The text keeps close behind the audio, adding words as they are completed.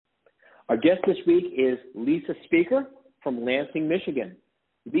Our guest this week is Lisa Speaker from Lansing, Michigan.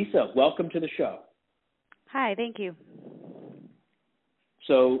 Lisa, welcome to the show. Hi, thank you.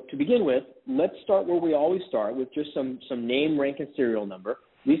 So to begin with, let's start where we always start with just some name, rank, and serial number.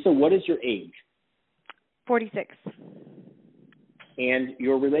 Lisa, what is your age? 46. And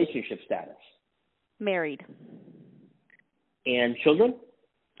your relationship status? Married. And children?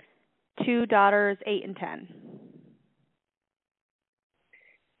 2 daughters, 8 and 10.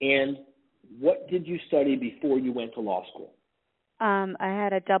 And what did you study before you went to law school? I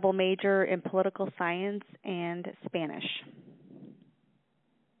had a double major in political science and Spanish.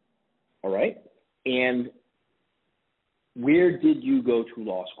 All right. And where did you go to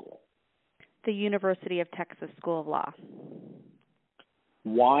law school? The University of Texas School of Law.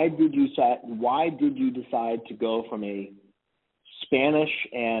 Why did you decide to go from a Spanish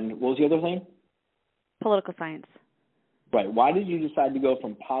and what was the other thing? Political science. Right. Why did you decide to go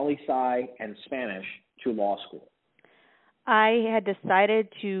from poli-sci and Spanish to law school? I had decided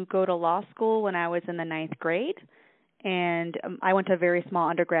to go to law school when I was in the 9th grade, and I went to a very small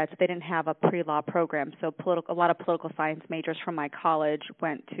undergrad, so they didn't have a pre-law program. So a lot of political science majors from my college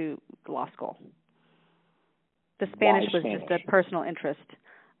went to law school. The Spanish was just a personal interest.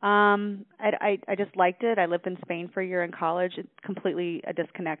 I just liked it. I lived in Spain for a year in college. It's completely a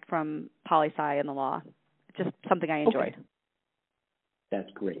disconnect from poli-sci and the law. Just something I enjoyed. Okay. That's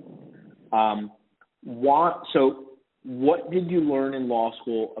great. What did you learn in law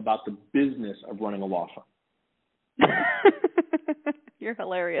school about the business of running a law firm? You're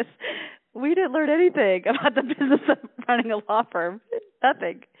hilarious. We didn't learn anything about the business of running a law firm.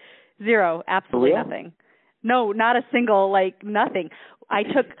 Nothing. Zero. Absolutely nothing. No, not a single, nothing. I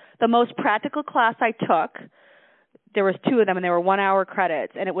took the most practical class I took. There was 2 of them, and they were 1-hour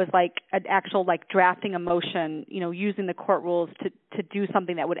credits, and it was like an actual drafting a motion, using the court rules to do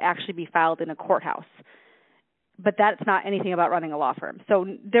something that would actually be filed in a courthouse. But that's not anything about running a law firm. So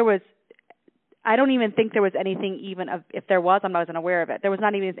I don't even think there was anything if there was, I wasn't aware of it. There was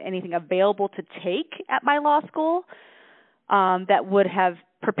not even anything available to take at my law school that would have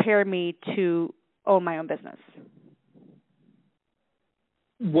prepared me to own my own business.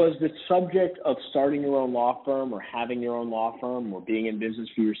 Was the subject of starting your own law firm or having your own law firm or being in business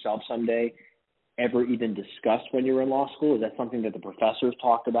for yourself someday ever even discussed when you were in law school? Is that something that the professors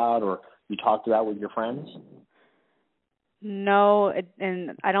talked about or you talked about with your friends? No, and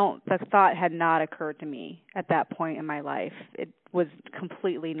the thought had not occurred to me at that point in my life. It was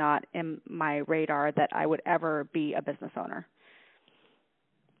completely not in my radar that I would ever be a business owner.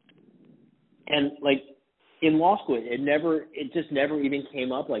 And in law school, it just never even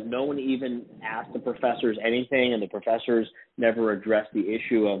came up. No one even asked the professors anything, and the professors never addressed the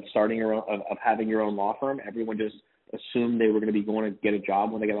issue of starting your own, of having your own law firm. Everyone just assumed they were going to be going to get a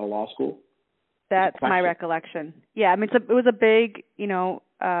job when they got out of law school. That's my recollection. Yeah, I mean, it was a big,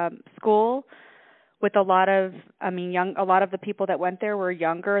 school with a lot of the people that went there were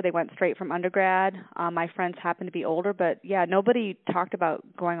younger. They went straight from undergrad. My friends happened to be older, but yeah, nobody talked about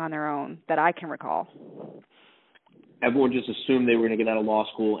going on their own that I can recall. Everyone just assumed they were going to get out of law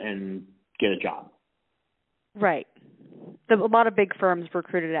school and get a job. Right. A lot of big firms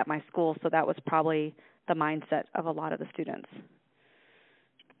recruited at my school, so that was probably the mindset of a lot of the students.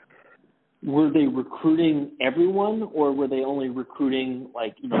 Were they recruiting everyone, or were they only recruiting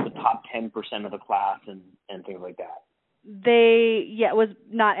the top 10% of the class and things like that? It was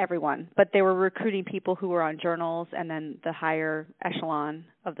not everyone, but they were recruiting people who were on journals and then the higher echelon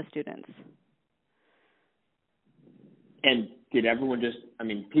of the students. And did everyone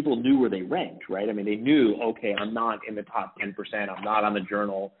people knew where they ranked, right? I mean, they knew, okay, I'm not in the top 10%, I'm not on the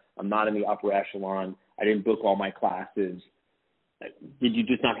journal, I'm not in the upper echelon, I didn't book all my classes. Did you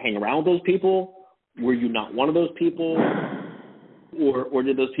just not hang around with those people? Were you not one of those people? Or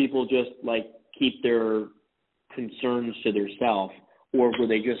did those people just keep their concerns to themselves? Or were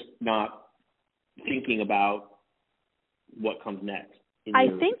they just not thinking about what comes next? I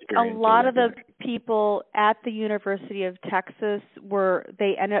think a lot of the people at the University of Texas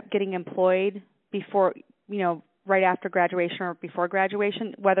they ended up getting employed before, right after graduation or before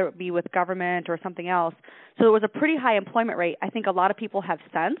graduation, whether it be with government or something else. So it was a pretty high employment rate. I think a lot of people have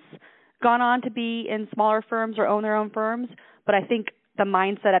since gone on to be in smaller firms or own their own firms, but I think the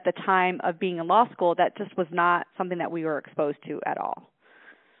mindset at the time of being in law school, that just was not something that we were exposed to at all.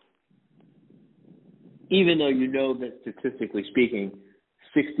 Even though that statistically speaking,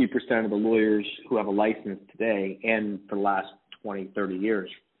 60% of the lawyers who have a license today and for the last 20, 30 years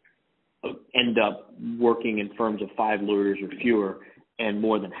end up working in firms of 5 lawyers or fewer, and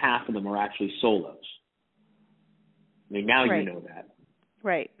more than half of them are actually solos. I mean, now right. You know that.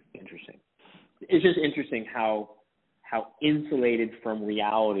 Right. Interesting. It's just interesting how insulated from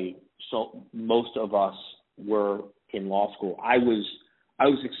reality so most of us were in law school. I was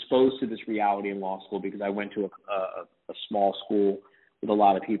exposed to this reality in law school because I went to a small school with a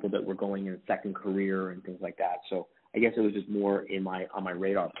lot of people that were going in a second career and things like that. So I guess it was just more on my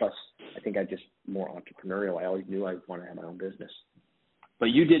radar. Plus, I think I just more entrepreneurial. I always knew I wanted to have my own business. But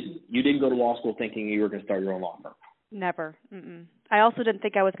you didn't go to law school thinking you were going to start your own law firm. Never. Mm-mm. I also didn't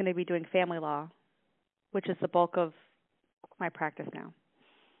think I was going to be doing family law, which is the bulk of my practice now.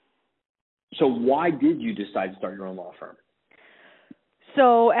 So why did you decide to start your own law firm?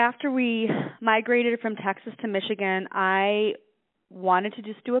 So after we migrated from Texas to Michigan, I wanted to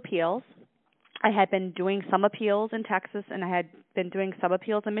just do appeals. I had been doing some appeals in Texas, and I had been doing some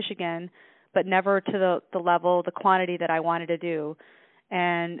appeals in Michigan, but never to the level, the quantity that I wanted to do.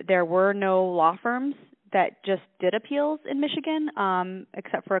 And there were no law firms that just did appeals in Michigan,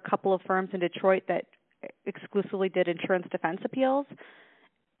 except for a couple of firms in Detroit that exclusively did insurance defense appeals.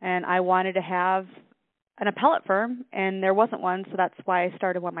 And I wanted to have an appellate firm, and there wasn't one, so that's why I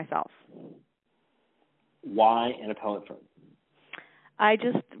started one myself. Why an appellate firm? I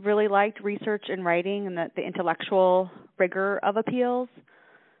just really liked research and writing and the intellectual rigor of appeals.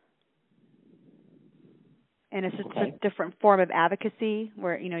 And it's just a different form of advocacy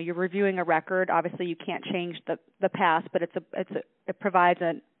where, you know, you're reviewing a record. Obviously, you can't change the past, but it provides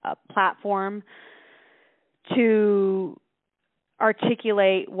a platform to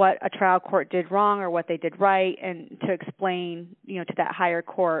articulate what a trial court did wrong or what they did right, and to explain, you know, to that higher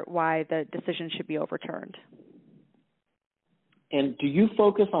court why the decision should be overturned. And do you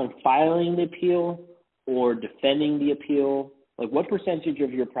focus on filing the appeal or defending the appeal? Like, what percentage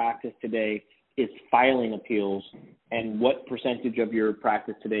of your practice today is filing appeals, and what percentage of your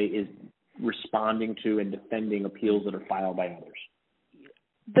practice today is responding to and defending appeals that are filed by others?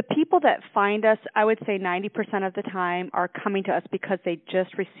 The people that find us, I would say 90% of the time, are coming to us because they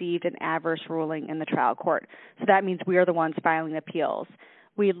just received an adverse ruling in the trial court. So that means we are the ones filing appeals.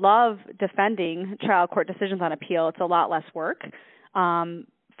 We love defending trial court decisions on appeal. It's a lot less work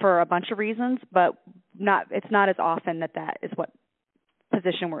for a bunch of reasons, but it's not as often that is what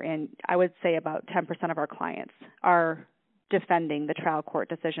position we're in. I would say about 10% of our clients are defending the trial court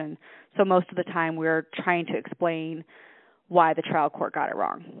decision. So most of the time we're trying to explain why the trial court got it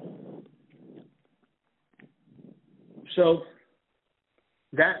wrong. So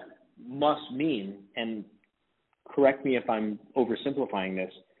that must mean, and correct me if I'm oversimplifying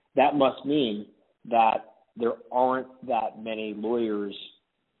this, that must mean that there aren't that many lawyers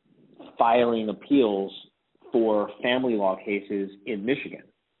filing appeals for family law cases in Michigan.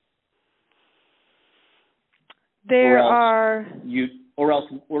 There are. Or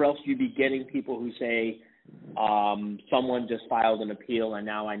else you'd be getting people who say, someone just filed an appeal and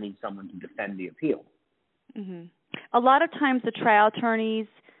now I need someone to defend the appeal. Mm-hmm. A lot of times the trial attorneys,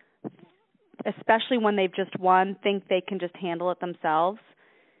 especially when they've just won, think they can just handle it themselves.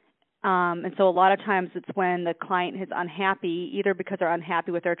 And so a lot of times it's when the client is unhappy, either because they're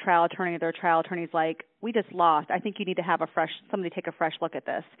unhappy with their trial attorney or their trial attorney's like, we just lost. I think you need to have somebody take a fresh look at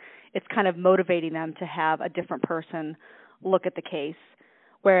this. It's kind of motivating them to have a different person look at the case.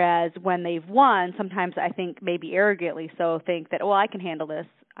 Whereas when they've won, sometimes I think maybe arrogantly so think that, I can handle this.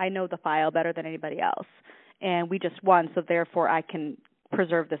 I know the file better than anybody else. And we just won, so therefore I can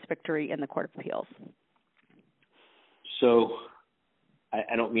preserve this victory in the Court of Appeals. So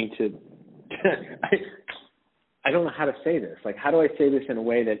I don't mean to I don't know how to say this. Like, how do I say this in a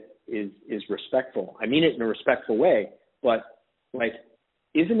way that is respectful? I mean it in a respectful way, but like,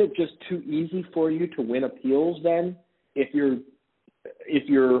 isn't it just too easy for you to win appeals then if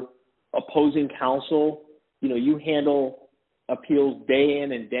you're opposing counsel? You know, you handle appeals day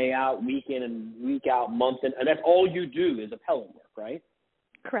in and day out, week in and week out, month in, and that's all you do is appellate work, right?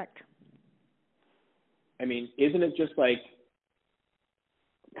 Correct. I mean, isn't it just like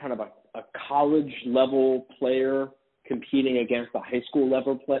kind of a college level player competing against a high school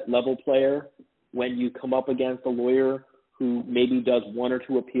level player when you come up against a lawyer who maybe does one or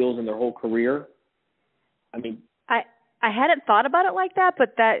two appeals in their whole career? I mean, I hadn't thought about it like that,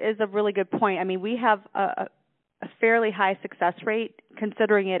 but that is a really good point. I mean, we have a fairly high success rate,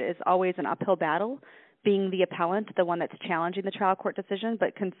 considering it is always an uphill battle, being the appellant, the one that's challenging the trial court decision.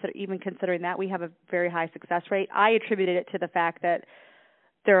 But even considering that, we have a very high success rate. I attributed it to the fact that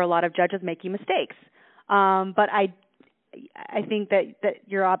there are a lot of judges making mistakes. But I think that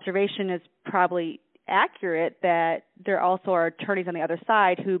your observation is probably accurate, that there also are attorneys on the other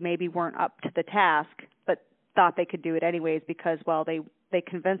side who maybe weren't up to the task, but thought they could do it anyways because, they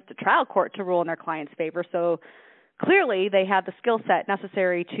convinced the trial court to rule in their client's favor. So clearly they had the skill set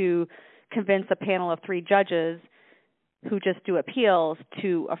necessary to convince a panel of 3 judges who just do appeals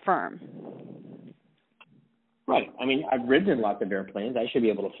to affirm. Right. I mean, I've ridden in lots of airplanes. I should be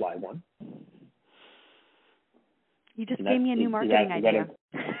able to fly one. You just gave me a new marketing idea.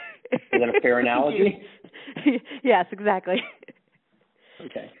 Is that a fair analogy? Yes, exactly.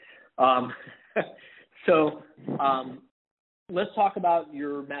 Okay. Let's talk about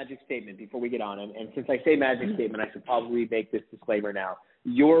your magic statement before we get on. And since I say magic statement, I should probably make this disclaimer now.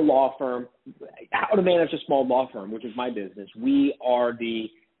 Your law firm, How to Manage a Small Law Firm, which is my business, we are the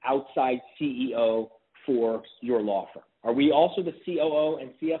outside CEO for your law firm. Are we also the COO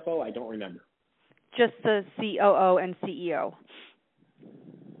and CFO? I don't remember. Just the COO and CEO.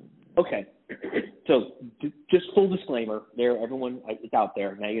 Okay. So just full disclaimer there, everyone, it's out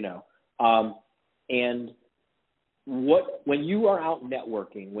there, now you know. And when you are out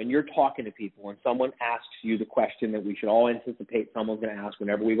networking, when you're talking to people and someone asks you the question that we should all anticipate someone's going to ask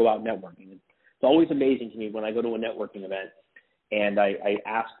whenever we go out networking, it's always amazing to me when I go to a networking event and I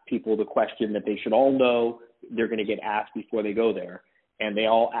ask people the question that they should all know they're going to get asked before they go there, and they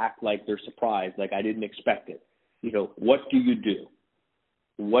all act like they're surprised, like I didn't expect it. You know, what do you do?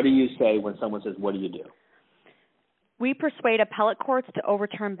 What do you say when someone says, what do you do? We persuade appellate courts to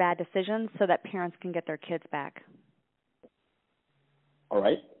overturn bad decisions so that parents can get their kids back. All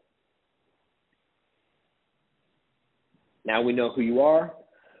right. Now we know who you are.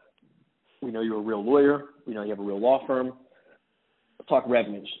 We know you're a real lawyer. We know you have a real law firm. Let's talk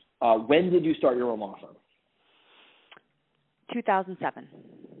revenues. When did you start your own law firm? 2007.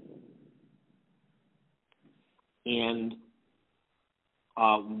 And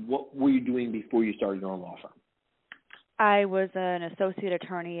what were you doing before you started your own law firm? I was an associate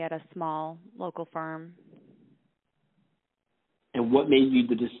attorney at a small local firm. And what made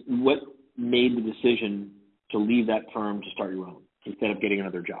the decision to leave that firm to start your own instead of getting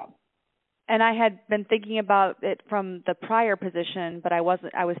another job? And I had been thinking about it from the prior position, but I was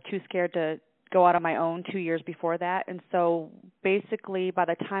too scared to go out on my own 2 years before that. And so basically by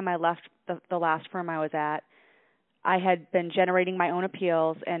the time I left the last firm I was at, I had been generating my own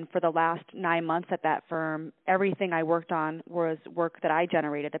appeals, and for the last 9 months at that firm, everything I worked on was work that I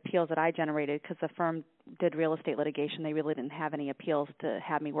generated, appeals that I generated, because the firm did real estate litigation. They really didn't have any appeals to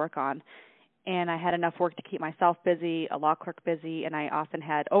have me work on. And I had enough work to keep myself busy, a law clerk busy, and I often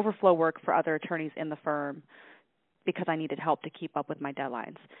had overflow work for other attorneys in the firm because I needed help to keep up with my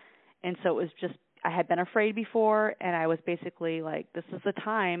deadlines. And so it was just, I had been afraid before, and I was basically like, this is the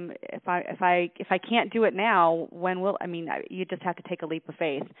time. If I can't do it now, when will? I mean, you just have to take a leap of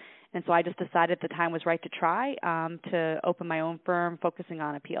faith. And so I just decided the time was right to try to open my own firm, focusing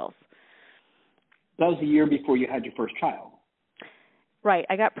on appeals. That was the year before you had your first child. Right.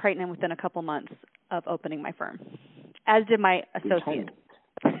 I got pregnant within a couple months of opening my firm, as did my associate.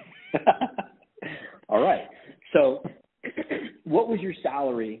 All right. So what was your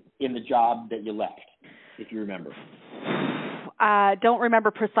salary in the job that you left, if you remember? Don't remember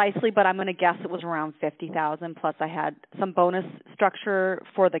precisely, but I'm going to guess it was around $50,000. Plus, I had some bonus structure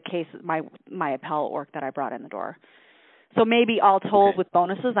for the case, my appellate work that I brought in the door. So maybe all told, with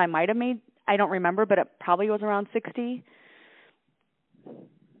bonuses, I might have made. I don't remember, but it probably was around 60.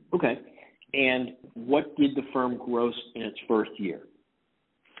 Okay. And what did the firm gross in its first year,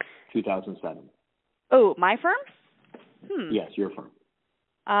 2007? Oh, my firm? Yes, your firm.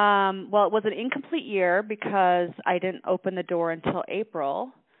 Well, it was an incomplete year because I didn't open the door until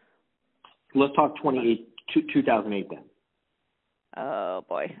April. Let's talk 2008 then. Oh,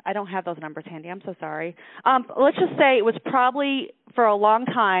 boy. I don't have those numbers handy. I'm so sorry. Let's just say it was probably, for a long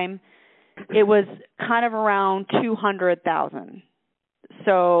time, it was kind of around $200,000.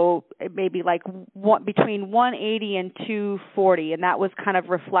 So maybe like between 180 and 240, and that was kind of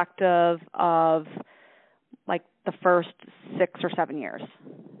reflective of like the first 6 or 7 years.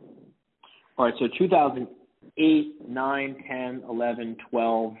 All right, so 2008, 9, 10, 11,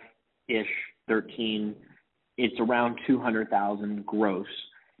 12-ish, 13, it's around 200,000 gross,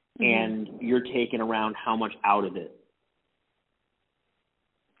 and you're taking around how much out of it?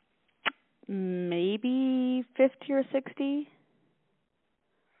 Maybe 50 or 60.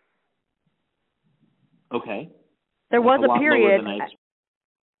 Okay. There was a period.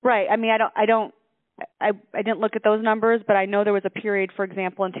 Right. I mean, I didn't look at those numbers, but I know there was a period, for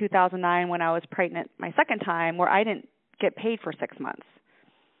example, in 2009 when I was pregnant my second time where I didn't get paid for 6 months.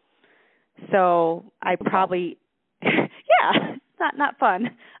 So I probably, yeah, not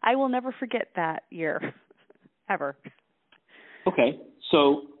fun. I will never forget that year, ever. Okay.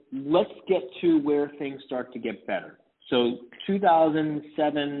 So let's get to where things start to get better. So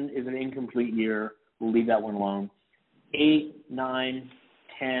 2007 is an incomplete year. We'll leave that one alone. 8, 9,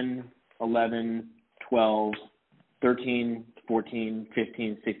 10, 11, 12, 13, 14,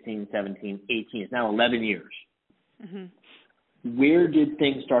 15, 16, 17, 18. It's now 11 years. Mm-hmm. Where did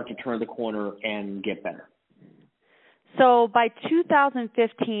things start to turn the corner and get better? So by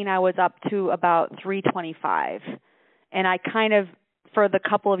 2015, I was up to about 325. And I kind of, for the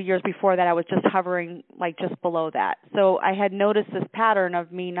couple of years before that, I was just hovering like just below that. So I had noticed this pattern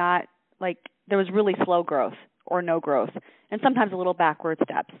of me not, like, there was really slow growth or no growth, and sometimes a little backward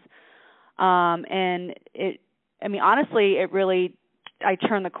steps. And honestly, I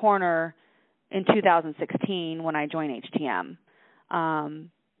turned the corner in 2016 when I joined HTM.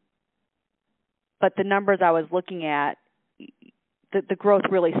 But the numbers I was looking at, the growth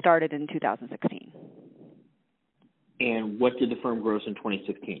really started in 2016. And what did the firm gross in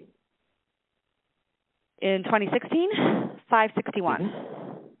 2016? In 2016, 561.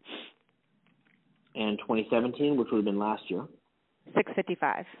 Mm-hmm. And 2017, which would have been last year?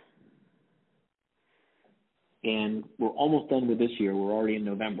 655. And we're almost done with this year. We're already in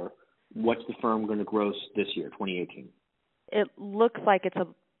November. What's the firm going to gross this year, 2018? It looks like it's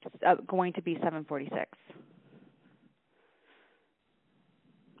going to be 746.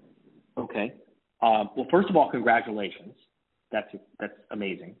 Okay. Well, first of all, congratulations. That's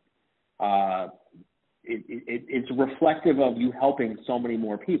amazing. It's reflective of you helping so many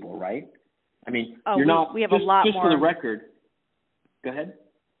more people, right? I mean, we have a lot just more. For the record, go ahead.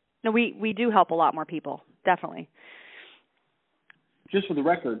 No, we do help a lot more people, definitely. Just for the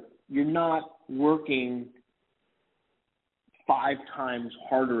record, you're not working 5 times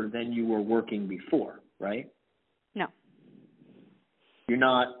harder than you were working before, right? No. You're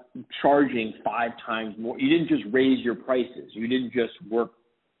not charging 5 times more. You didn't just raise your prices. You didn't just work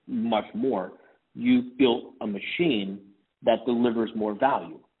much more. You built a machine that delivers more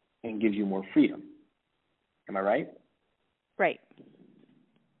value and gives you more freedom. Am I right? Right.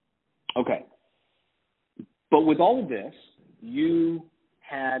 Okay. But with all of this, you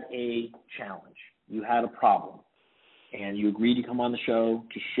had a challenge. You had a problem. And you agreed to come on the show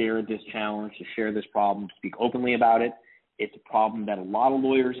to share this challenge, to share this problem, to speak openly about it. It's a problem that a lot of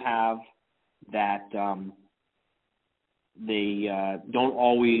lawyers have that they don't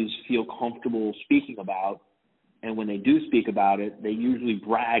always feel comfortable speaking about. And when they do speak about it, they usually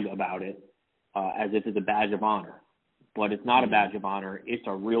brag about it as if it's a badge of honor. But it's not a badge of honor. It's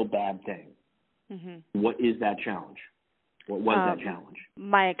a real bad thing. Mm-hmm. What is that challenge? What was that challenge?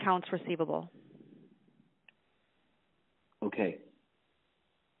 My accounts receivable. Okay.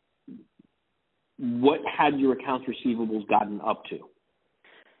 What had your accounts receivables gotten up to?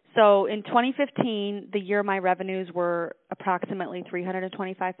 So in 2015, the year my revenues were approximately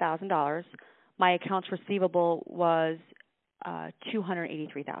 $325,000. My accounts receivable was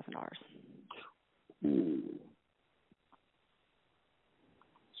 $283,000.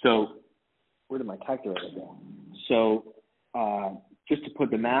 So where did my calculator go? So just to put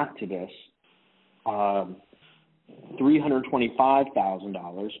the math to this,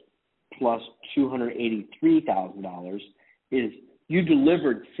 $325,000 plus $283,000 is you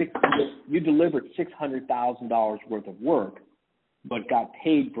delivered $600,000 worth of work, but got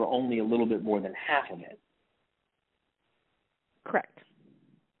paid for only a little bit more than half of it. Correct.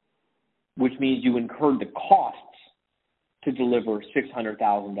 Which means you incurred the costs to deliver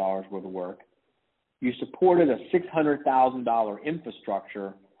 $600,000 worth of work. You supported a $600,000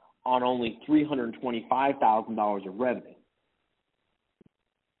 infrastructure on only $325,000 of revenue.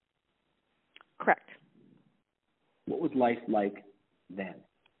 Correct. What was life like then?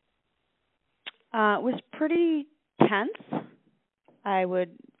 It was pretty tense. I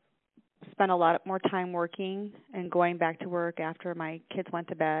would spend a lot more time working and going back to work after my kids went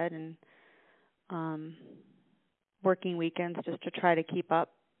to bed, and working weekends just to try to keep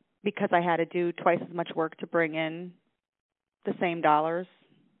up because I had to do twice as much work to bring in the same dollars.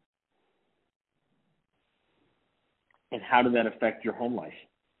 And how did that affect your home life?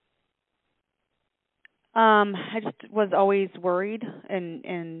 I just was always worried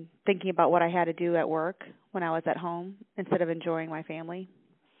and thinking about what I had to do at work when I was at home instead of enjoying my family.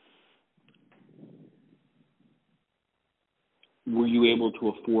 Were you able to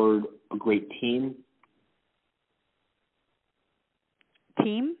afford a great team?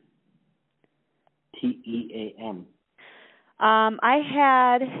 Team? T-E-A-M. I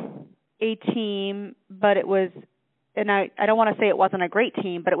had a team, but it was, and I don't want to say it wasn't a great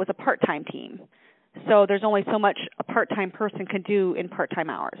team, but it was a part-time team. So there's only so much a part-time person can do in part-time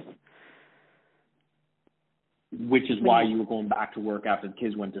hours. Which is why you were going back to work after the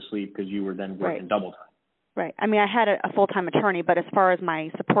kids went to sleep, because you were then working double time. Right. I mean, I had a full-time attorney, but as far as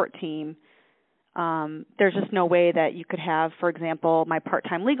my support team, There's just no way that you could have, for example, my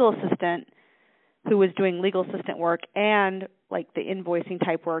part-time legal assistant who was doing legal assistant work and like the invoicing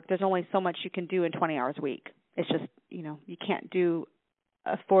type work. There's only so much you can do in 20 hours a week. It's just, you can't do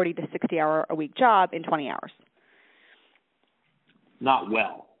a 40 to 60 hour a week job in 20 hours. Not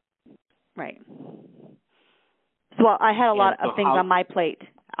well. Right. So I had a lot of things on my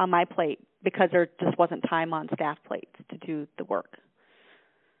plate because there just wasn't time on staff plates to do the work.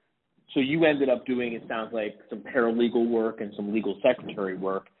 So you ended up doing, it sounds like, some paralegal work and some legal secretary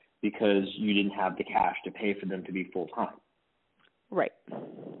work because you didn't have the cash to pay for them to be full-time. Right.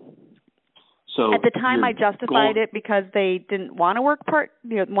 So at the time, I justified it because they didn't want to work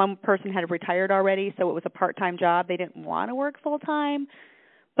one person had retired already, so it was a part-time job. They didn't want to work full-time.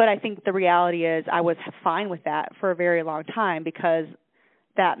 But I think the reality is I was fine with that for a very long time because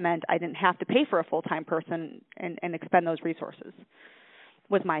that meant I didn't have to pay for a full-time person and expend those resources,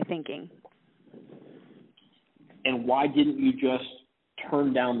 was my thinking. And why didn't you just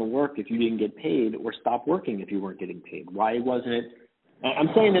turn down the work if you didn't get paid or stop working if you weren't getting paid? Why wasn't it? I'm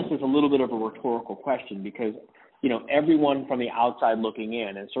saying this is a little bit of a rhetorical question because, everyone from the outside looking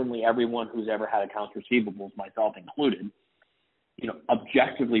in, and certainly everyone who's ever had accounts receivables, myself included,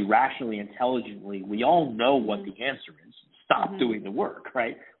 objectively, rationally, intelligently, we all know what the answer is. Stop doing the work,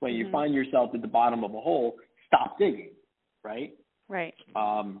 right? When you find yourself at the bottom of a hole, stop digging, right? Right.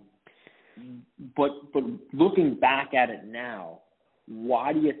 But looking back at it now,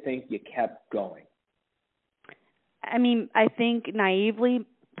 why do you think you kept going? I mean, I think naively,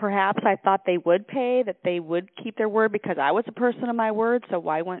 perhaps I thought they would pay, that they would keep their word because I was a person of my word, so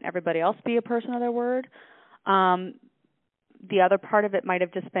why wouldn't everybody else be a person of their word? The other part of it might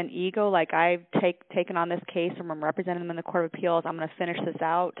have just been ego, like I've taken on this case and I'm representing them in the Court of Appeals. I'm going to finish this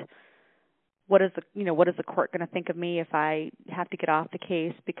out. What is the court going to think of me if I have to get off the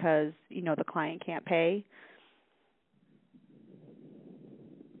case because, the client can't pay?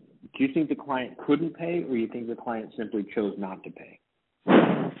 Do you think the client couldn't pay, or you think the client simply chose not to pay?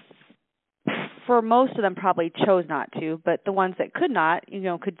 For most of them, probably chose not to, but the ones that could not,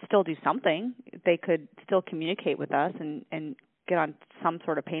 could still do something. They could still communicate with us and get on some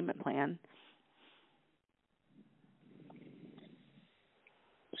sort of payment plan.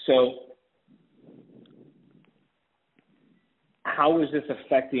 So how is this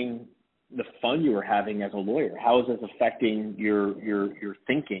affecting the fun you were having as a lawyer? How is this affecting your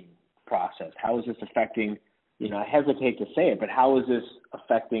thinking process? How is this affecting, I hesitate to say it, but how is this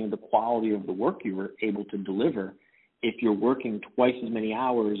affecting the quality of the work you were able to deliver if you're working twice as many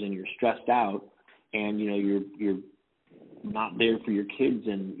hours and you're stressed out and, you're not there for your kids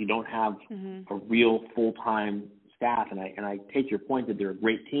and you don't have a real full-time staff? And I take your point that they're a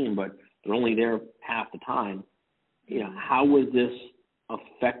great team, but they're only there half the time. How was this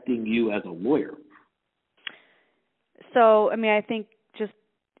affecting you as a lawyer? So, I think just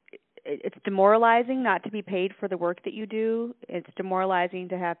it's demoralizing not to be paid for the work that you do. It's demoralizing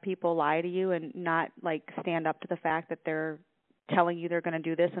to have people lie to you and not stand up to the fact that they're telling you they're going to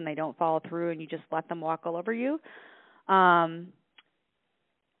do this and they don't follow through and you just let them walk all over you. I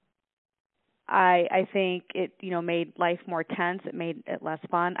think it, made life more tense. It made it less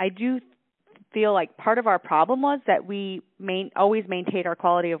fun. I do feel like part of our problem was that we always maintained our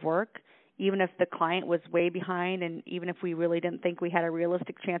quality of work, even if the client was way behind and even if we really didn't think we had a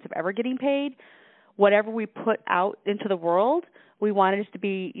realistic chance of ever getting paid. Whatever we put out into the world, we wanted it to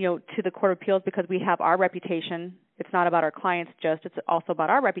be, to the Court of Appeals because we have our reputation. It's not about our clients just, it's also about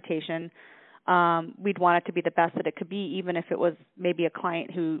our reputation. We'd want it to be the best that it could be, even if it was maybe a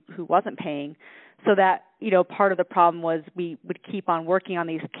client who wasn't paying. So that, part of the problem was we would keep on working on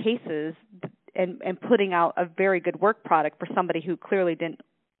these cases and putting out a very good work product for somebody who clearly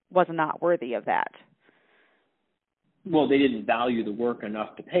was not worthy of that. Well, they didn't value the work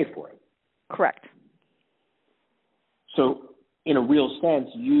enough to pay for it. Correct. So in a real sense,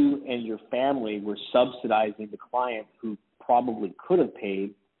 you and your family were subsidizing the client who probably could have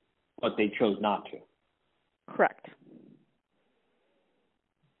paid, but they chose not to. Correct.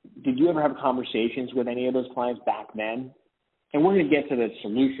 Did you ever have conversations with any of those clients back then? And we're going to get to the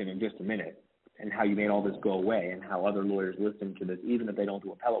solution in just a minute and how you made all this go away and how other lawyers listening to this, even if they don't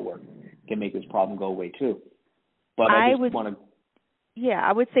do appellate work, can make this problem go away too. But I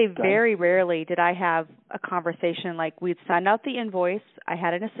would say very rarely did I have a conversation like we'd send out the invoice. I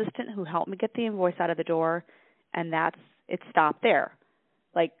had an assistant who helped me get the invoice out of the door, and it stopped there.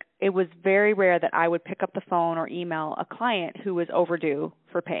 It was very rare that I would pick up the phone or email a client who was overdue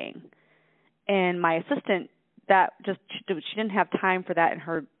for paying. And my assistant, she didn't have time for that in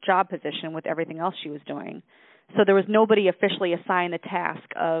her job position with everything else she was doing. So there was nobody officially assigned the task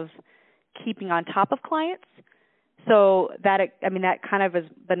of keeping on top of clients. So that kind of is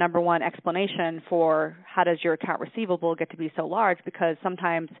the number one explanation for how does your account receivable get to be so large, because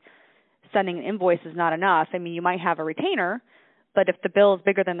sometimes sending an invoice is not enough. I mean, you might have a retainer, but if the bill is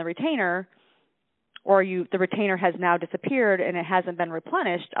bigger than the retainer, or the retainer has now disappeared and it hasn't been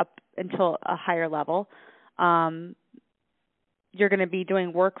replenished up until a higher level, you're going to be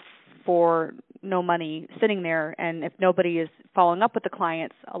doing work for no money sitting there. And if nobody is following up with the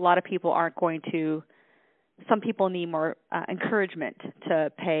clients, a lot of people aren't going to. Some people need more encouragement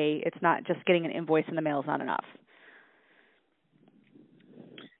to pay. It's not just getting an invoice in the mail is not enough.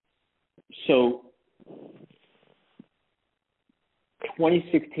 So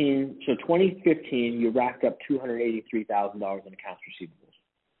 2015, you racked up $283,000 in accounts receivables.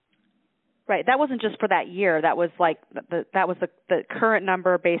 Right. That wasn't just for that year. That was like the current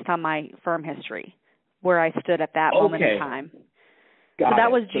number based on my firm history, where I stood at that moment in time. So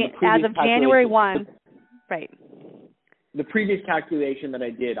that was as of January 1. Right. The previous calculation that I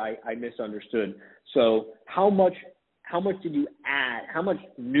did, I misunderstood. So how much did you add? How much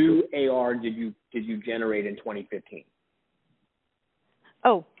new AR did you generate in 2015?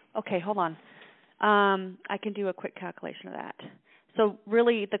 Oh, okay. Hold on. I can do a quick calculation of that. So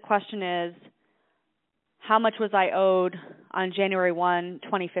really the question is, how much was I owed on January 1,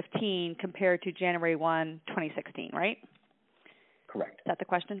 2015 compared to January 1, 2016, right? Correct. Is that the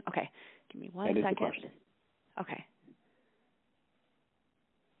question? Okay. Give me one second. That is the question. Okay.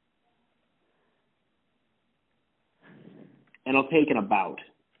 And I'll take an about.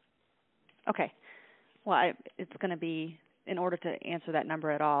 Okay. Well, it's going to be, in order to answer that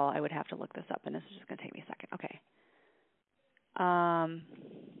number at all, I would have to look this up, and this is just going to take me a second. Okay.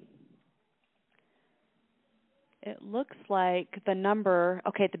 It looks like the number,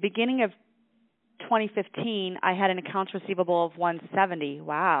 okay, at the beginning of 2015, I had an accounts receivable of $170.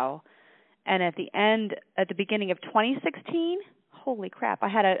 Wow. And at the beginning of 2016, holy crap, I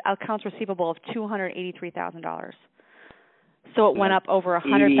had an accounts receivable of $283,000. So it went up over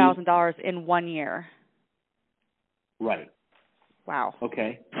 $100,000 in 1 year. Right. Wow.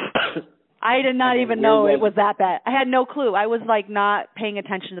 Okay. I did not even know it was that bad. I had no clue. I was like not paying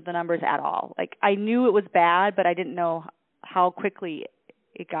attention to the numbers at all. Like I knew it was bad, but I didn't know how quickly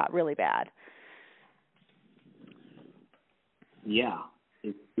it got really bad. Yeah.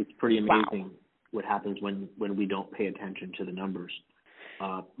 It's pretty amazing what happens when we don't pay attention to the numbers.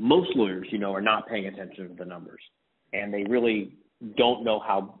 Most lawyers, are not paying attention to the numbers, and they really don't know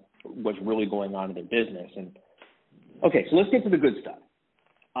what's really going on in their business. And okay, so let's get to the good stuff.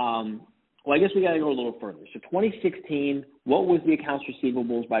 Well, I guess we got to go a little further. So 2016, what was the accounts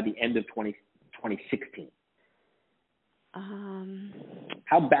receivables by the end of 2016?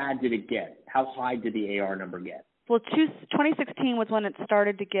 How bad did it get? How high did the AR number get? Well, 2016 was when it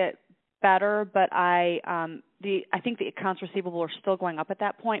started to get better, but I think the accounts receivable are still going up at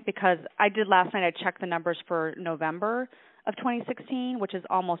that point, because I did last night. I checked the numbers for November of 2016, which is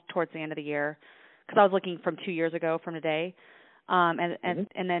almost towards the end of the year, because I was looking from 2 years ago from today.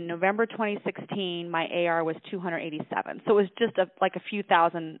 And then November 2016, my AR was 287. So it was just like a few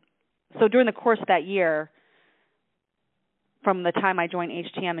thousand. So during the course of that year, from the time I joined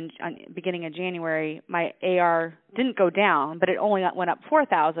HTM in beginning of January, my AR didn't go down, but it only went up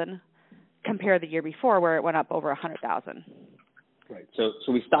 4,000 compared to the year before, where it went up over 100,000. Right.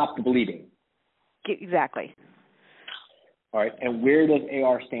 So we stopped bleeding. Exactly. All right. And where does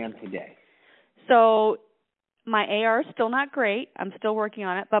AR stand today? So my AR is still not great. I'm still working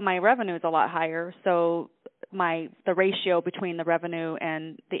on it, but my revenue is a lot higher. So the ratio between the revenue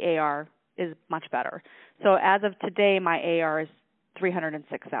and the AR is much better. So as of today, my AR is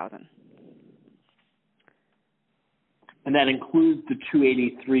 $306,000. And that includes the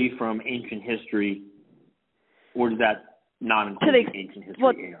 283 from ancient history, or does that not include the ancient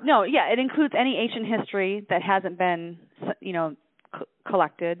history AR? No, yeah, it includes any ancient history that hasn't been,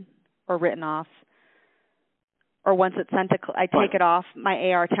 collected or written off. Or once it's sent to, I take it off my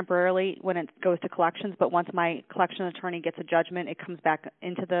AR temporarily when it goes to collections, but once my collection attorney gets a judgment, it comes back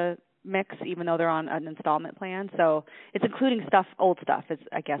into the mix, even though they're on an installment plan. So it's including old stuff is,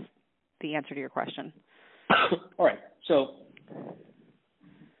 I guess, the answer to your question. All right. So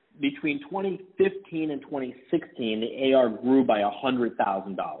between 2015 and 2016, the AR grew by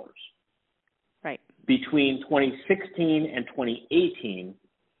 $100,000. Right. Between 2016 and 2018,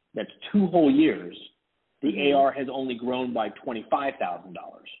 that's 2 whole years, the AR has only grown by $25,000.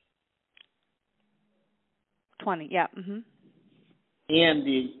 20, yeah. Mm-hmm. And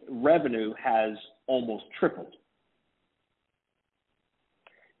the revenue has almost tripled.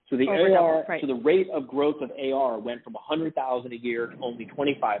 So the Over AR, double, right. so the rate of growth of AR went from $100,000 a year to only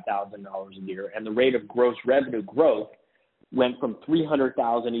 $25,000 a year, and the rate of gross revenue growth went from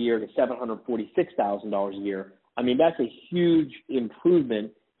 $300,000 a year to $746,000 a year. I mean, that's a huge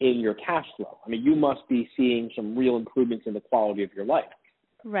improvement in your cash flow. I mean, you must be seeing some real improvements in the quality of your life.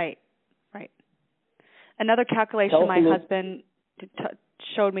 Right. Another calculation my husband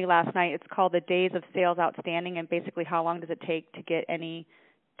showed me last night, it's called the days of sales outstanding, and basically how long does it take to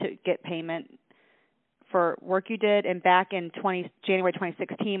get payment for work you did. And back in January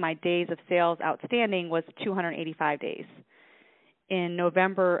 2016, my days of sales outstanding was 285 days. In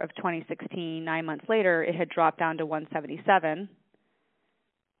November of 2016, 9 months later, it had dropped down to 177,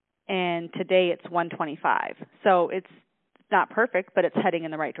 and today it's 125. So it's not perfect, but it's heading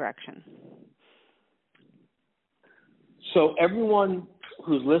in the right direction. So everyone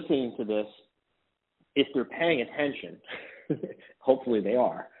who's listening to this, if they're paying attention, hopefully they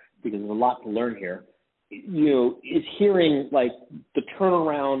are, because there's a lot to learn here, is hearing like the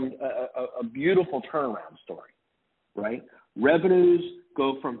turnaround, a beautiful turnaround story, right? Revenues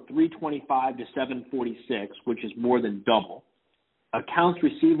go from 325 to 746, which is more than double. Accounts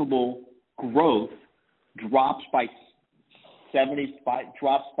receivable growth drops by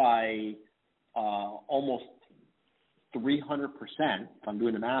almost 300%, if I'm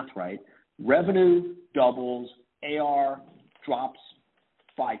doing the math right. Revenue doubles, AR drops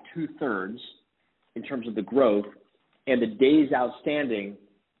by 2/3 in terms of the growth, and the days outstanding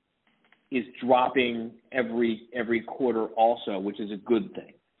is dropping every quarter also, which is a good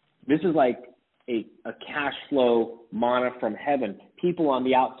thing. This is like a cash flow manna from heaven. People on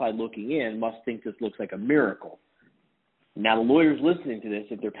the outside looking in must think this looks like a miracle. Now, the lawyers listening to this,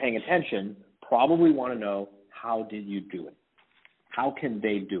 if they're paying attention, probably want to know, how did you do it? How can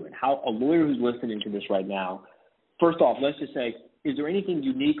they do it? How a lawyer who's listening to this right now, first off, let's just say, is there anything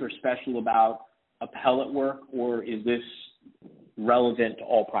unique or special about appellate work, or is this relevant to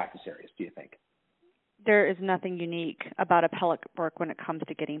all practice areas, do you think? There is nothing unique about appellate work when it comes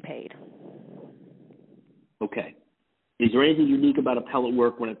to getting paid. Okay. Is there anything unique about appellate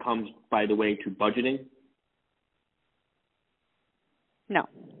work when it comes, by the way, to budgeting? No.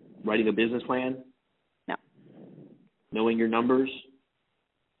 Writing a business plan? No. Knowing your numbers?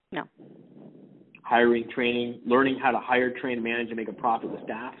 No. Hiring, training, learning how to hire, train, manage, and make a profit with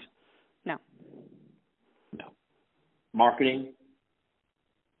staff? No. No. Marketing?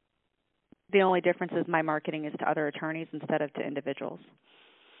 The only difference is my marketing is to other attorneys instead of to individuals.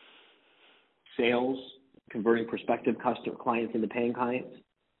 Sales? Converting prospective customer clients into paying clients?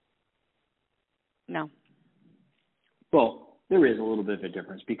 No. Well, there is a little bit of a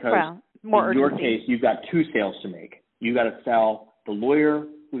difference because more in your urgency. case, you've got two sales to make. You got to sell the lawyer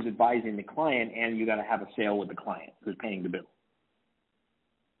who's advising the client, and you got to have a sale with the client who's paying the bill.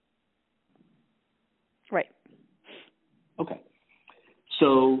 Right. Okay.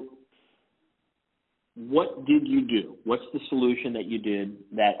 So what did you do? What's the solution that you did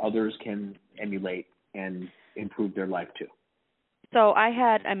that others can emulate and improve their life too? So I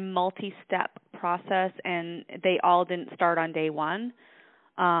had a multi-step process, and they all didn't start on day one.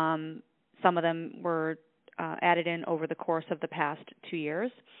 Some of them were added in over the course of the past 2 years.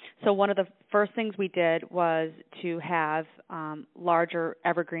 So one of the first things we did was to have larger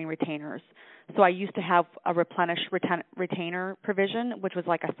evergreen retainers. So I used to have a replenish retainer provision, which was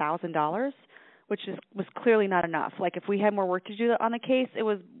like $1,000, which was clearly not enough. Like if we had more work to do on the case, it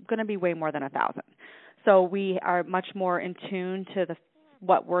was going to be way more than $1,000. So we are much more in tune to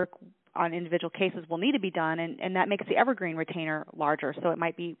what work on individual cases will need to be done, and that makes the evergreen retainer larger. So it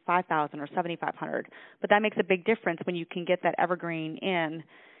might be $5,000 or $7,500, but that makes a big difference when you can get that evergreen in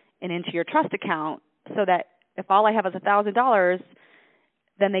and into your trust account, so that if all I have is $1,000,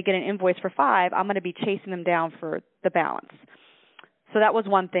 then they get an invoice for $5,000. I'm going to be chasing them down for the balance. So that was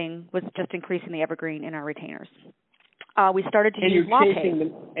one thing, was just increasing the evergreen in our retainers. We started to use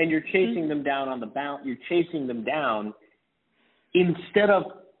LawPay. And you're chasing them down on the balance. You're chasing them down instead of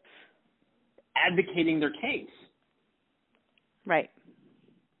advocating their case. Right.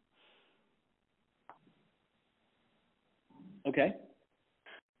 Okay.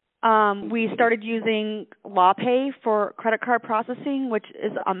 We started using LawPay for credit card processing, which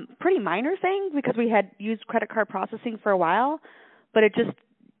is a pretty minor thing because we had used credit card processing for a while, but it just,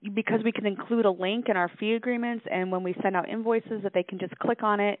 because we can include a link in our fee agreements, and when we send out invoices that they can just click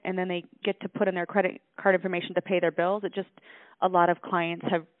on it and then they get to put in their credit card information to pay their bills, it just, a lot of clients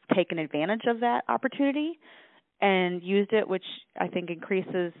have taken advantage of that opportunity and used it, which I think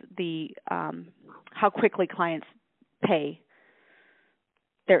increases the how quickly clients pay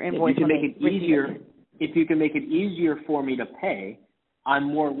their invoice. If you can make it easier for me to pay,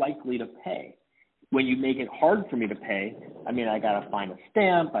 I'm more likely to pay. When you make it hard for me to pay, I mean, I got to find a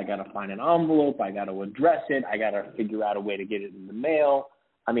stamp, I got to find an envelope, I got to address it, I got to figure out a way to get it in the mail.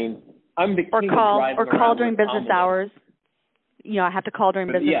 I mean, I'm the king of driving or call during business envelopes. hours. You know, I have to call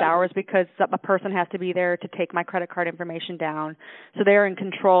during business hours because a person has to be there to take my credit card information down. So they're in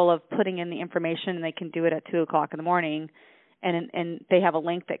control of putting in the information, and they can do it at 2:00 in the morning. And they have a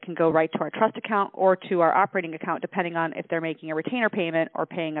link that can go right to our trust account or to our operating account, depending on if they're making a retainer payment or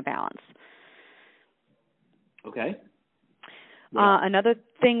paying a balance. Okay. Another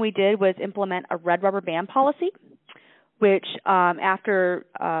thing we did was implement a red rubber band policy, which after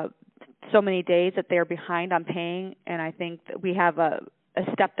so many days that they're behind on paying, and I think that we have a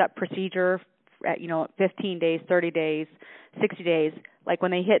stepped-up procedure at 15 days, 30 days, 60 days. Like when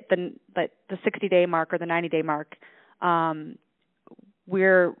they hit the 60-day mark or the 90-day mark,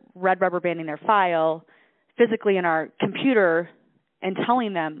 we're red rubber banding their file physically in our computer and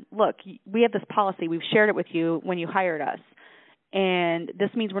telling them, look, we have this policy. We've shared it with you when you hired us. And this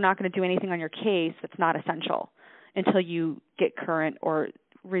means we're not going to do anything on your case that's not essential until you get current or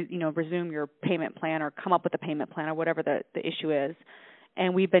resume your payment plan or come up with a payment plan or whatever the issue is.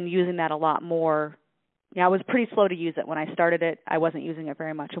 And we've been using that a lot more. I was pretty slow to use it when I started it. I wasn't using it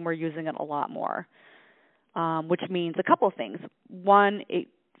very much, and we're using it a lot more, which means a couple of things. One, it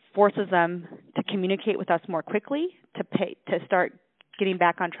forces them to communicate with us more quickly to start getting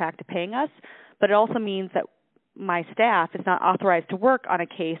back on track to paying us, but it also means that my staff is not authorized to work on a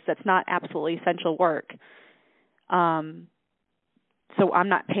case that's not absolutely essential work. So I'm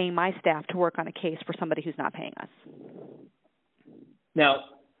not paying my staff to work on a case for somebody who's not paying us. Now,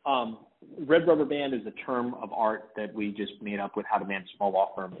 red rubber band is a term of art that we just made up with How to Manage a Small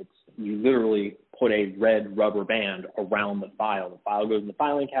Law Firm. You literally put a red rubber band around the file. The file goes in the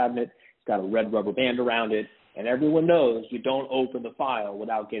filing cabinet. It's got a red rubber band around it, and everyone knows you don't open the file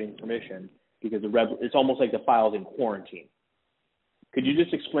without getting permission because it's almost like the file's in quarantine. Could you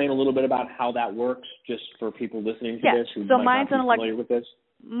just explain a little bit about how that works, just for people listening to this who might not be familiar with this?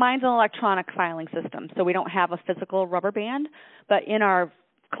 Mine's an electronic filing system, so we don't have a physical rubber band. But in our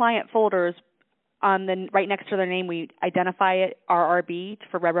client folders, right next to their name, we identify it RRB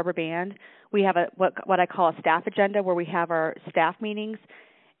for red rubber band. We have what I call a staff agenda, where we have our staff meetings,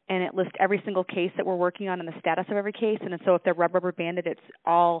 and it lists every single case that we're working on and the status of every case. And so if they're red rubber banded, it's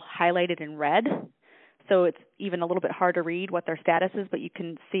all highlighted in red. So it's even a little bit hard to read what their status is, but you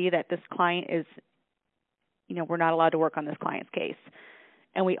can see that this client is, we're not allowed to work on this client's case.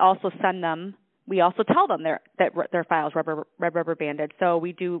 And we also tell them that their file is red rubber banded. So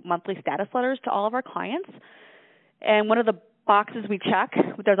we do monthly status letters to all of our clients. And one of the boxes we check,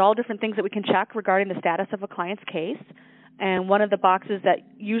 there's all different things that we can check regarding the status of a client's case. And one of the boxes that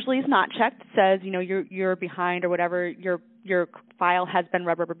usually is not checked says, you're behind or whatever, your file has been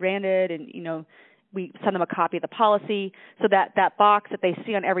red rubber banded, and, we send them a copy of the policy so that box that they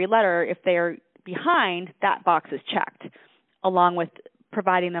see on every letter, if they're behind, that box is checked, along with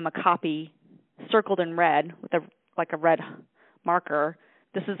providing them a copy circled in red with a red marker.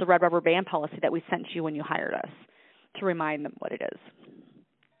 This is the red rubber band policy that we sent you when you hired us, to remind them what it is.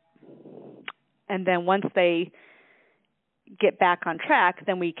 And then once they get back on track,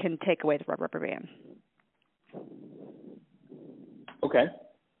 then we can take away the red rubber band. Okay.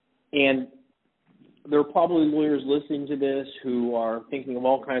 And there are probably lawyers listening to this who are thinking of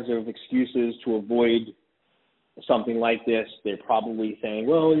all kinds of excuses to avoid something like this. They're probably saying,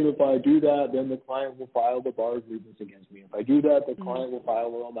 well, if I do that, then the client will file the bar grievance against me. If I do that, the client will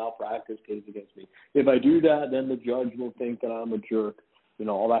file a malpractice case against me. If I do that, then the judge will think that I'm a jerk,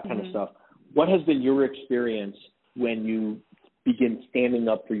 all that kind of stuff. What has been your experience when you begin standing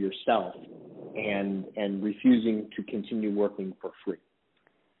up for yourself and refusing to continue working for free?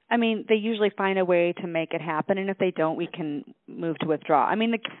 I mean, they usually find a way to make it happen, and if they don't, we can move to withdraw. I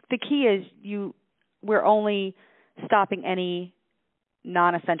mean, the key is we're only stopping any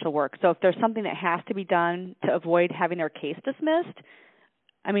non-essential work. So if there's something that has to be done to avoid having their case dismissed,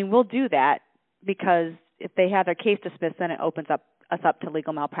 I mean, we'll do that, because if they have their case dismissed, then it opens us up to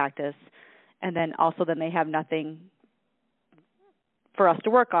legal malpractice, and then they have nothing for us to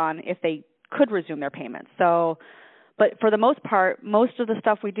work on if they could resume their payments. So, but for the most part, most of the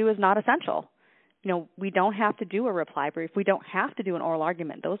stuff we do is not essential. We don't have to do a reply brief. We don't have to do an oral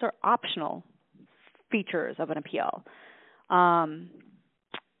argument. Those are optional features of an appeal.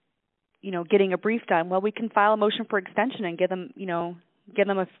 Getting a brief done, well, we can file a motion for extension and give them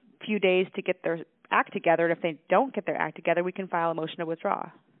a few days to get their act together. And if they don't get their act together, we can file a motion to withdraw.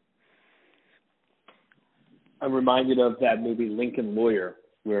 I'm reminded of that movie Lincoln Lawyer,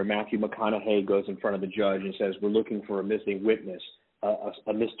 where Matthew McConaughey goes in front of the judge and says, we're looking for a missing witness.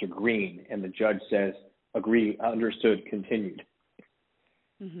 a Mr. Green, and the judge says, agree, understood, continued.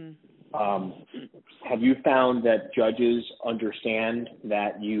 Mhm. Have you found that judges understand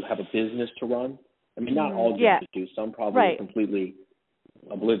that you have a business to run? I mean, not all judges do. Some probably are completely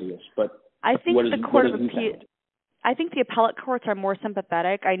oblivious. But I think the Court of Appeal, I think the appellate courts are more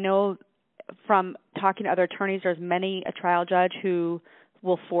sympathetic. I know from talking to other attorneys, there's many a trial judge who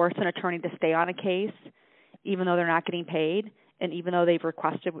will force an attorney to stay on a case, even though they're not getting paid, and even though they've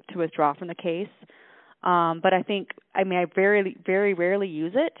requested to withdraw from the case. But I very, very rarely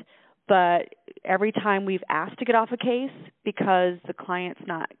use it. But every time we've asked to get off a case because the client's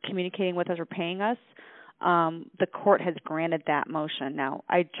not communicating with us or paying us, the court has granted that motion. Now,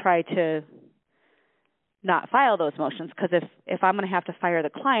 I try to not file those motions because if I'm going to have to fire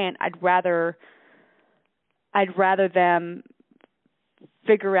the client, I'd rather them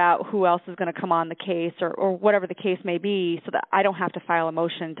figure out who else is going to come on the case or whatever the case may be, so that I don't have to file a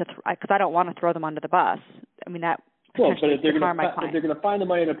motion because I don't want to throw them under the bus. I mean that. Well, but if they're going to find the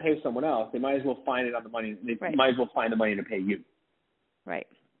money to pay someone else, they might as well find it on the money. They might as well find the money to pay you. Right.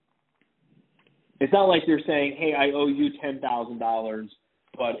 It's not like they're saying, "Hey, I owe you $10,000,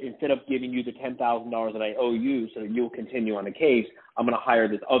 but instead of giving you the $10,000 that I owe you, so that you'll continue on the case, I'm going to hire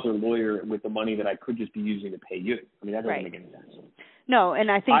this other lawyer with the money that I could just be using to pay you." I mean, that doesn't make any sense. No, and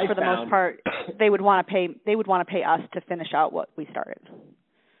I think for the most part, they would want to pay. They would want to pay us to finish out what we started.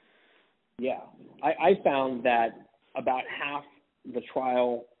 Yeah, I found that about half the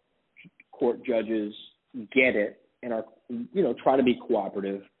trial court judges get it and are, try to be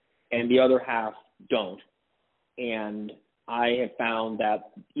cooperative, and the other half don't. And I have found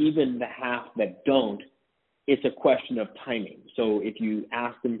that even the half that don't, it's a question of timing. So if you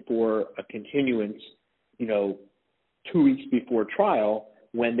ask them for a continuance, 2 weeks before trial,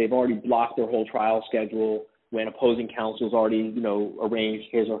 when they've already blocked their whole trial schedule, when opposing counsel's already, arranged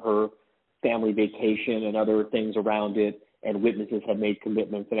his or her family vacation and other things around it, and witnesses have made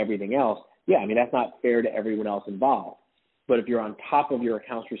commitments and everything else, that's not fair to everyone else involved. But if you're on top of your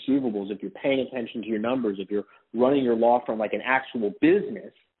accounts receivables, if you're paying attention to your numbers, if you're running your law firm like an actual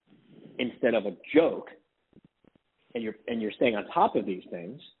business instead of a joke, and you're staying on top of these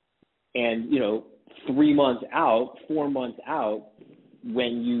things, and 3 months out, 4 months out,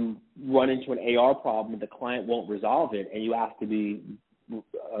 when you run into an AR problem and the client won't resolve it, and you ask to be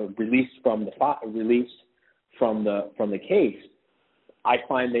released from the case, I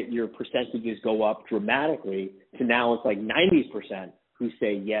find that your percentages go up dramatically to now it's like 90% who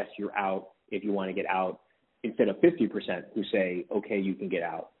say, yes, you're out if you want to get out, instead of 50% who say, okay, you can get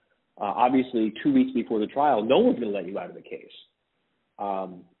out. Obviously, 2 weeks before the trial, no one's going to let you out of the case.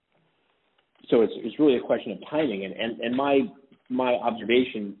 So it's really a question of timing. And my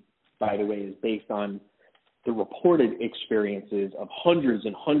observation, by the way, is based on the reported experiences of hundreds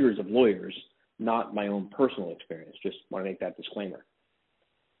and hundreds of lawyers, not my own personal experience. Just want to make that disclaimer.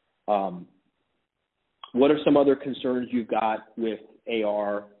 What are some other concerns you've got with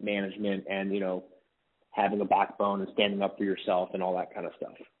AR management and, having a backbone and standing up for yourself and all that kind of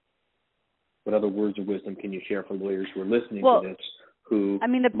stuff? What other words of wisdom can you share for lawyers who are listening to this who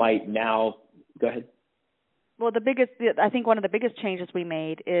might now – go ahead. Well, I think one of the biggest changes we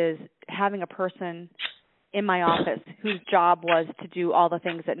made is having a person in my office whose job was to do all the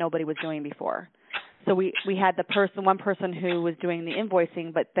things that nobody was doing before. So we had one person who was doing the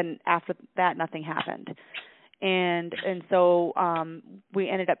invoicing, but then after that, nothing happened. And so we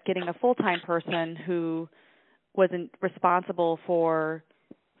ended up getting a full-time person who wasn't responsible for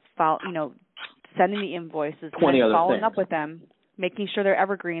sending the invoices, and following up with them, making sure their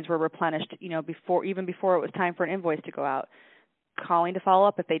evergreens were replenished, before it was time for an invoice to go out, calling to follow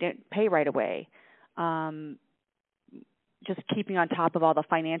up if they didn't pay right away, just keeping on top of all the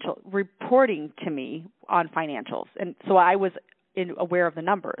financial reporting to me on financials. And so I was aware of the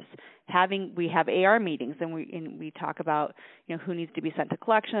numbers. We have AR meetings, and we talk about, who needs to be sent to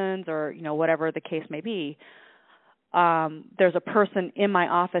collections or, whatever the case may be. There's a person in my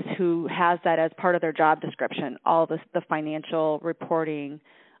office who has that as part of their job description, all the financial reporting,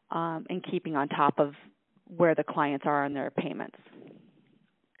 and keeping on top of where the clients are on their payments.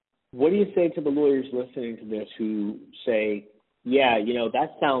 What do you say to the lawyers listening to this who say, that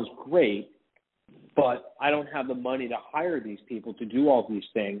sounds great, but I don't have the money to hire these people to do all these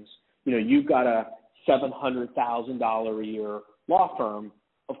things. You've got a $700,000 a year law firm.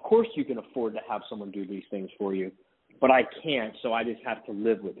 Of course you can afford to have someone do these things for you, but I can't, so I just have to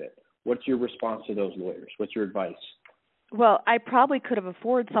live with it. What's your response to those lawyers? What's your advice? Well, I probably could have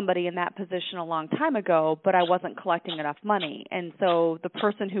afforded somebody in that position a long time ago, but I wasn't collecting enough money. And so the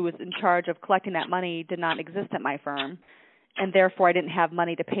person who was in charge of collecting that money did not exist at my firm. and therefore I didn't have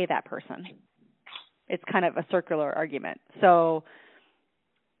money to pay that person. It's kind of a circular argument. So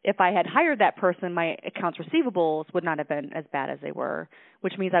if I had hired that person, my accounts receivables would not have been as bad as they were,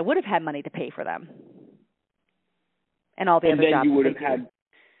 which means I would have had money to pay for them and all the other jobs.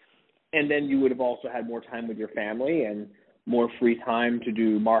 And then you would have also had more time with your family and more free time to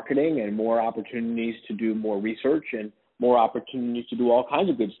do marketing and more opportunities to do more research and more opportunities to do all kinds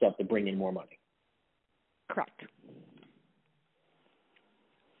of good stuff to bring in more money. Correct.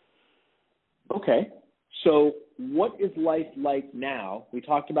 Okay. So what is life like now? We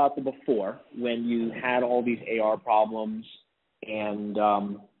talked about the before when you had all these AR problems and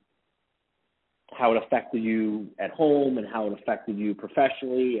how it affected you at home and how it affected you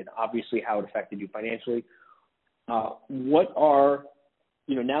professionally and obviously how it affected you financially. Now let's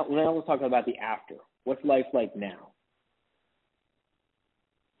talk about the after. What's life like now?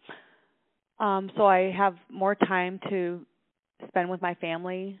 So I have more time to spend with my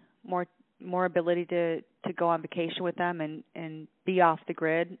family, more ability to go on vacation with them and be off the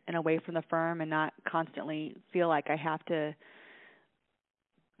grid and away from the firm and not constantly feel like I have to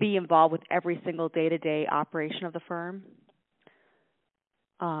be involved with every single day-to-day operation of the firm,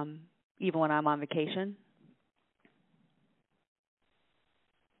 even when I'm on vacation.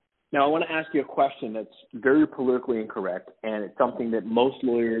 Now, I want to ask you a question that's very politically incorrect, and it's something that most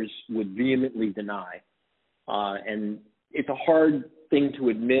lawyers would vehemently deny. And it's a hard thing to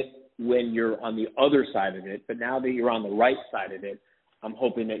admit when you're on the other side of it, but now that you're on the right side of it, I'm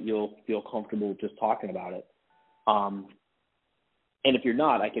hoping that you'll feel comfortable just talking about it. And if you're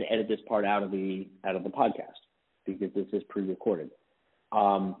not, I can edit this part out of the podcast because this is pre-recorded.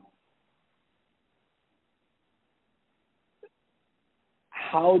 How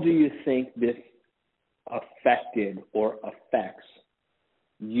do you think this affected or affects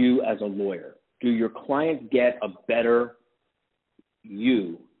you as a lawyer? Do your clients get a better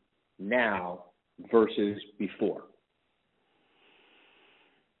you now versus before?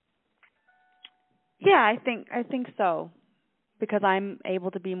 Yeah, I think so, because I'm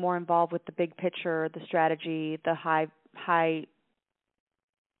able to be more involved with the big picture, the strategy, the high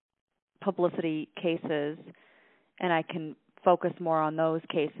publicity cases, and I can focus more on those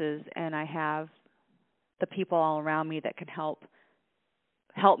cases, and I have the people all around me that can help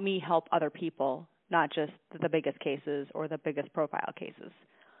me help other people, not just the biggest cases or the biggest profile cases.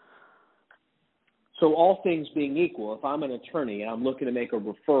 So all things being equal, if I'm an attorney and I'm looking to make a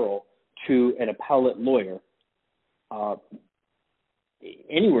referral to an appellate lawyer,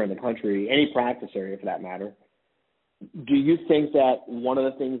 anywhere in the country, any practice area for that matter, do you think that one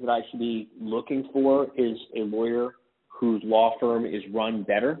of the things that I should be looking for is a lawyer whose law firm is run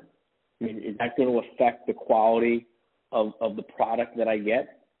better? I mean, is that going to affect the quality of the product that I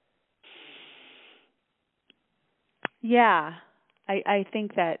get? Yeah, I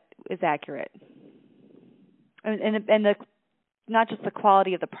think that is accurate. And the not just the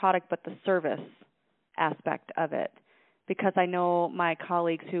quality of the product, but the service aspect of it. Because I know my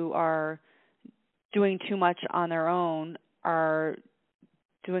colleagues who are doing too much on their own are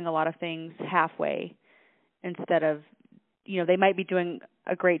doing a lot of things halfway instead of, they might be doing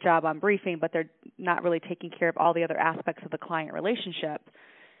a great job on briefing, but they're not really taking care of all the other aspects of the client relationship.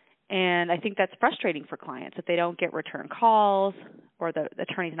 And I think that's frustrating for clients if they don't get return calls or the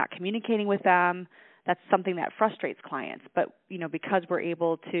attorney's not communicating with them. That's something that frustrates clients. But, because we're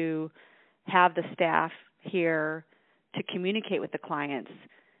able to have the staff here to communicate with the clients,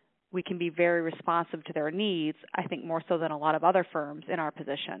 we can be very responsive to their needs, I think more so than a lot of other firms in our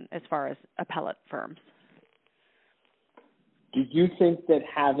position as far as appellate firms. Do you think that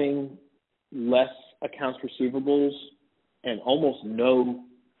having less accounts receivables and almost no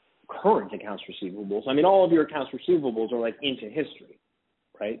current accounts receivables, I mean, all of your accounts receivables are like ancient history,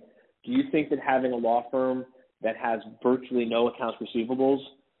 right? Do you think that having a law firm that has virtually no accounts receivables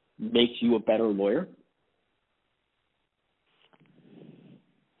makes you a better lawyer?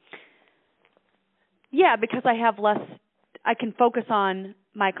 Yeah, because I can focus on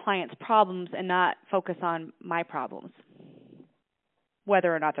my clients' problems and not focus on my problems,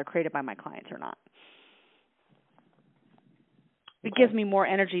 whether or not they're created by my clients or not. It gives me more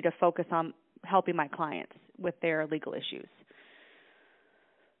energy to focus on helping my clients with their legal issues.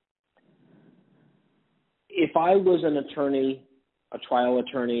 If I was an attorney, a trial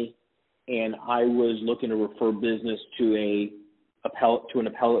attorney, and I was looking to refer business to an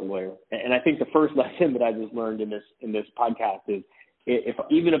appellate lawyer, and I think the first lesson that I just learned in this podcast is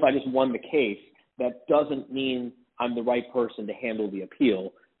even if I just won the case, that doesn't mean I'm the right person to handle the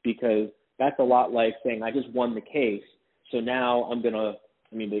appeal, because that's a lot like saying I just won the case, so now I'm going to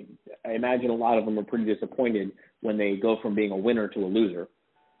I mean, I imagine a lot of them are pretty disappointed when they go from being a winner to a loser.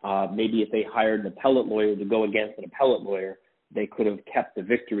 Maybe if they hired an appellate lawyer to go against an appellate lawyer, they could have kept the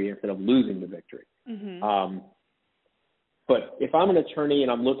victory instead of losing the victory. Mm-hmm. But if I'm an attorney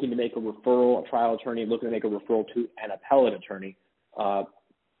and I'm looking to make a referral, a trial attorney looking to make a referral to an appellate attorney,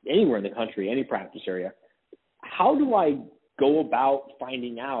 anywhere in the country, any practice area, how do I go about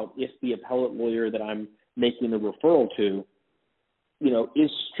finding out if the appellate lawyer that I'm making the referral to, is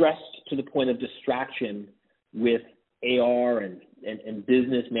stressed to the point of distraction with AR and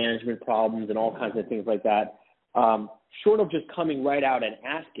business management problems and all kinds of things like that, short of just coming right out and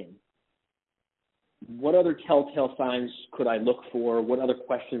asking, what other telltale signs could I look for? What other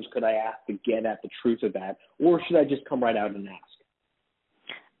questions could I ask to get at the truth of that? Or should I just come right out and ask?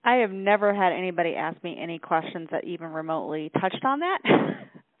 I have never had anybody ask me any questions that even remotely touched on that.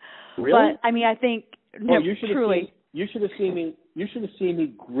 Really? But I mean, I think truly. You should have seen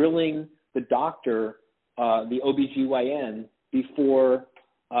me grilling the doctor, the OBGYN, before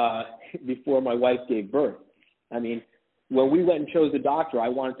my wife gave birth. I mean, when we went and chose the doctor, I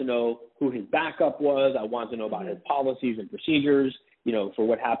wanted to know who his backup was. I wanted to know about his policies and procedures, for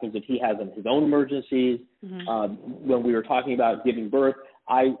what happens if he has his own emergencies. Mm-hmm. When we were talking about giving birth,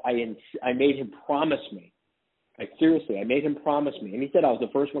 I made him promise me. Like, seriously, I made him promise me. And he said I was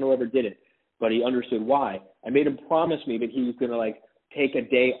the first one who ever did it, but he understood why. I made him promise me that he was going to, take a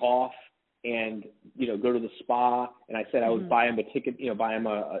day off and, go to the spa. And I said I would buy him a ticket, buy him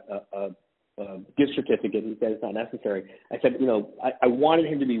a gift certificate. He said it's not necessary. I said, I wanted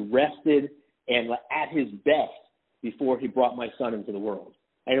him to be rested and at his best before he brought my son into the world.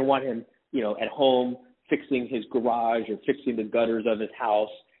 I didn't want him, at home fixing his garage or fixing the gutters of his house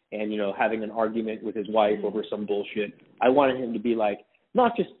and, having an argument with his wife over some bullshit. I wanted him to be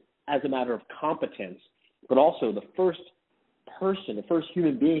not just as a matter of competence, but also the first person, the first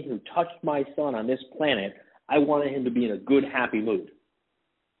human being who touched my son on this planet. I wanted him to be in a good, happy mood.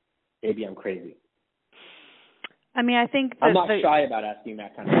 Maybe I'm crazy. I mean, I think I'm not shy about asking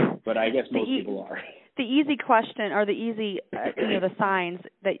that kind of thing, but I guess most people are. The easy question, or the easy, the signs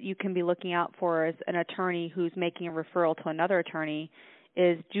that you can be looking out for as an attorney who's making a referral to another attorney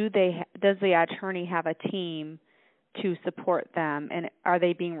is, does the attorney have a team to support them, and are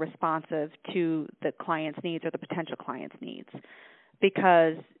they being responsive to the client's needs or the potential client's needs?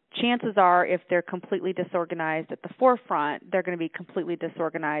 Because chances are, if they're completely disorganized at the forefront, they're going to be completely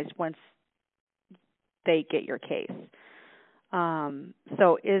disorganized once they get your case.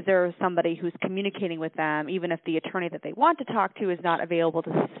 So is there somebody who's communicating with them, even if the attorney that they want to talk to is not available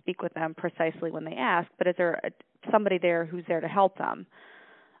to speak with them precisely when they ask, but is there somebody there who's there to help them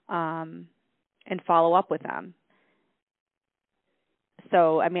and follow up with them?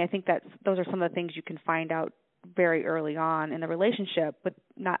 So, I mean, I think those are some of the things you can find out very early on in the relationship, but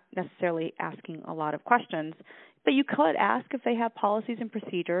not necessarily asking a lot of questions. But you could ask if they have policies and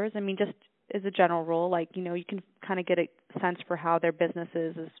procedures. I mean, just as a general rule, you can kind of get a sense for how their business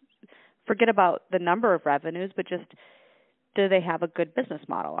is. Forget about the number of revenues, but just, do they have a good business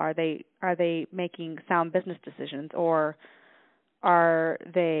model? Are they making sound business decisions, or are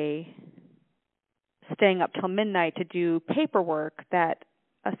they staying up till midnight to do paperwork that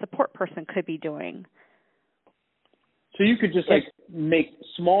a support person could be doing? So you could just make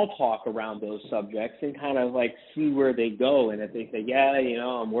small talk around those subjects and kind of see where they go. And if they say, yeah,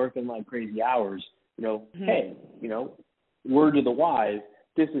 I'm working crazy hours, hey, word to the wise,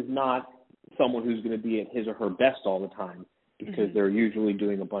 this is not someone who's going to be at his or her best all the time, because they're usually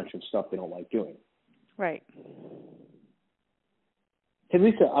doing a bunch of stuff they don't like doing. Right. Hey,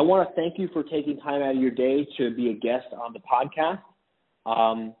 Lisa, I want to thank you for taking time out of your day to be a guest on the podcast.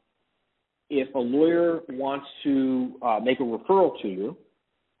 If a lawyer wants to make a referral to you,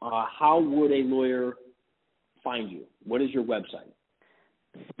 how would a lawyer find you? What is your website?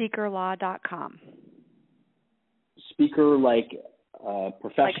 Speakerlaw.com. Speaker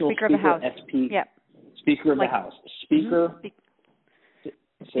professional Speaker of the House. SP. Yep. Speaker of the House. Speaker. Say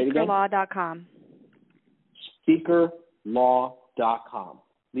it again. Speakerlaw.com. Speakerlaw.com.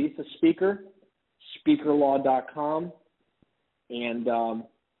 Lisa Speaker, speakerlaw.com, and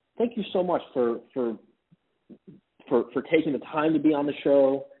thank you so much for taking the time to be on the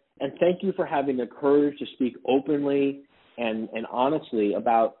show, and thank you for having the courage to speak openly and honestly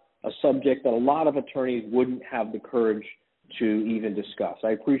about a subject that a lot of attorneys wouldn't have the courage to even discuss.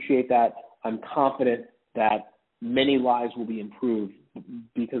 I appreciate that. I'm confident that many lives will be improved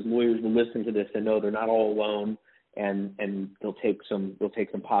because lawyers will listen to this and know they're not all alone, and they'll take some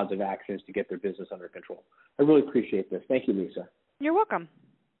positive actions to get their business under control. I really appreciate this. Thank you, Lisa. You're welcome.